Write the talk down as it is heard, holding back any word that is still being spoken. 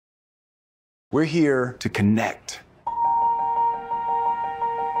We're here to connect.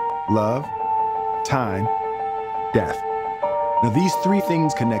 Love, time, death. Now these three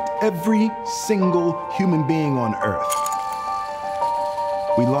things connect every single human being on Earth.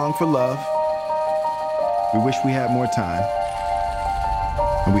 We long for love, we wish we had more time,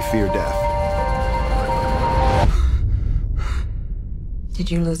 and we fear death.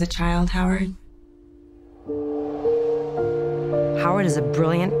 Did you lose a child, Howard? Howard is a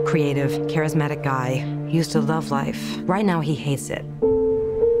brilliant, creative, charismatic guy. He used to love life. Right now, he hates it.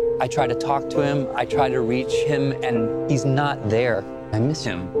 I try to talk to him, I try to reach him, and he's not there. I miss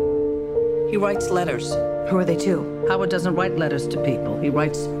him. He writes letters. Who are they to? Howard doesn't write letters to people. He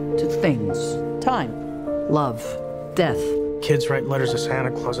writes to things. Time, love, death. Kids write letters to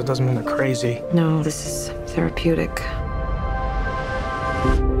Santa Claus. It doesn't mean they're crazy. No, this is therapeutic.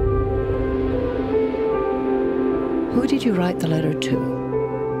 Who did you write the letter to?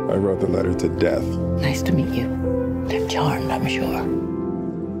 I wrote the letter to death. Nice to meet you. They're charmed, I'm sure.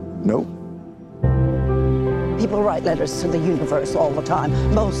 Nope. People write letters to the universe all the time.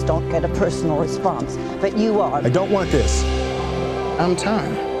 Most don't get a personal response, but you are. I don't want this. I'm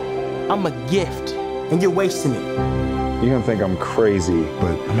time. I'm a gift, and you're wasting it. You're gonna think I'm crazy,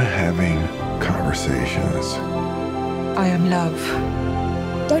 but I'm having conversations. I am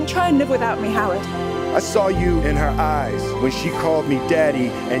love. Don't try and live without me, Howard. I saw you in her eyes when she called me daddy,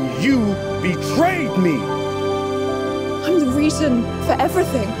 and you betrayed me. I'm the reason for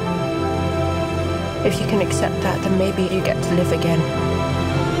everything. If you can accept that, then maybe you get to live again.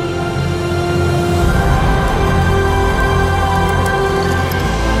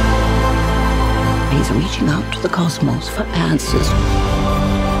 He's reaching out to the cosmos for answers.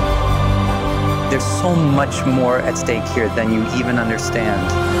 There's so much more at stake here than you even understand.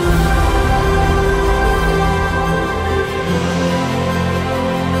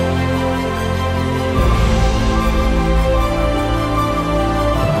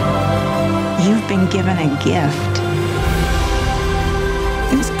 You've been given a gift.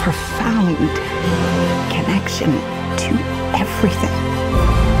 This profound connection to everything.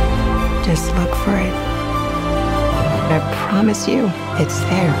 Just look for it. I promise you, it's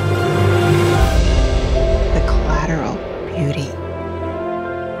there. The collateral beauty.